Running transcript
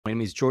My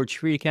name is George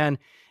Freecan,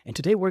 and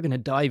today we're going to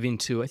dive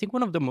into, I think,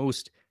 one of the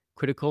most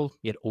critical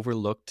yet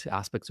overlooked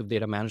aspects of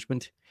data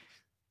management,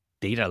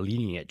 data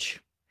lineage.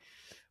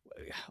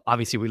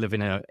 Obviously, we live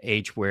in an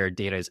age where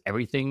data is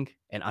everything,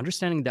 and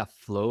understanding that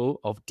flow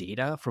of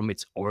data from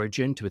its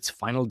origin to its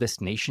final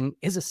destination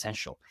is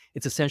essential.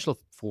 It's essential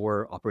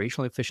for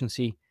operational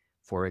efficiency,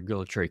 for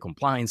regulatory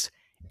compliance,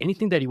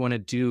 anything that you want to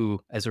do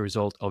as a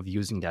result of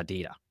using that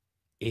data,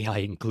 AI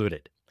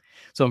included.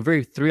 So I'm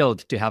very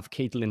thrilled to have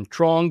Caitlin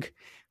Trong,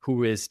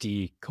 who is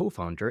the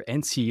co-founder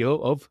and CEO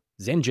of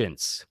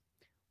Zengens.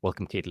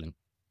 Welcome, Caitlin.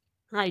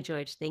 Hi,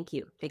 George. Thank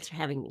you. Thanks for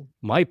having me.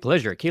 My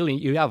pleasure. Caitlin,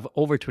 you have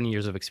over 20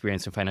 years of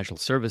experience in financial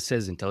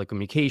services, in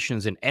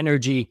telecommunications, and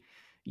energy.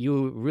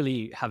 You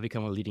really have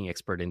become a leading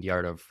expert in the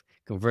art of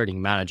converting,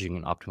 managing,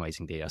 and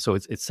optimizing data. So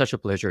it's such a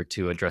pleasure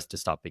to address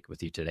this topic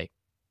with you today.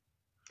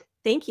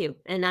 Thank you.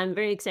 And I'm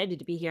very excited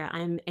to be here.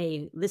 I'm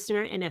a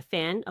listener and a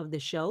fan of the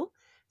show.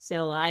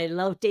 So I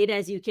love data,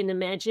 as you can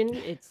imagine.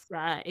 It's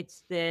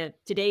the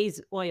today's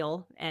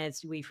oil,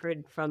 as we've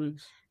heard from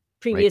Right.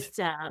 previous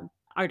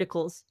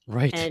articles.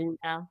 Right. And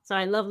so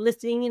I love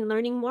listening and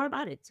learning more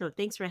about it. So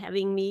thanks for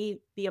having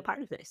me be a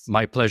part of this.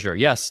 My pleasure.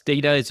 Yes,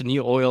 data is the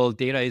new oil.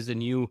 Data is the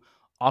new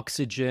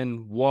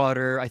oxygen,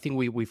 water. I think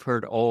we've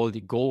heard all the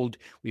gold.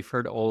 We've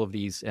heard all of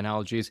these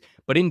analogies.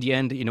 But in the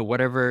end,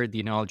 whatever the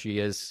analogy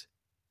is,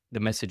 the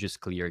message is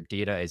clear.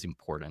 Data is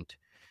important.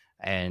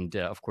 And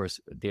of course,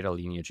 data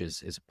lineage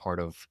is a part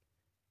of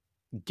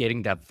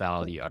getting that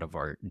value out of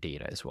our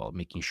data as well,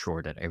 making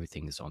sure that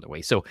everything is on the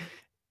way. So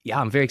yeah,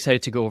 I'm very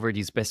excited to go over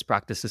these best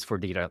practices for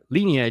data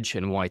lineage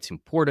and why it's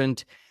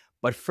important.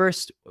 But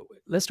first,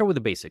 let's start with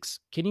the basics.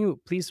 Can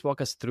you please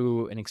walk us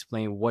through and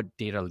explain what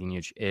data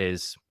lineage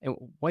is and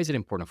why is it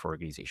important for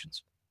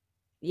organizations?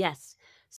 Yes.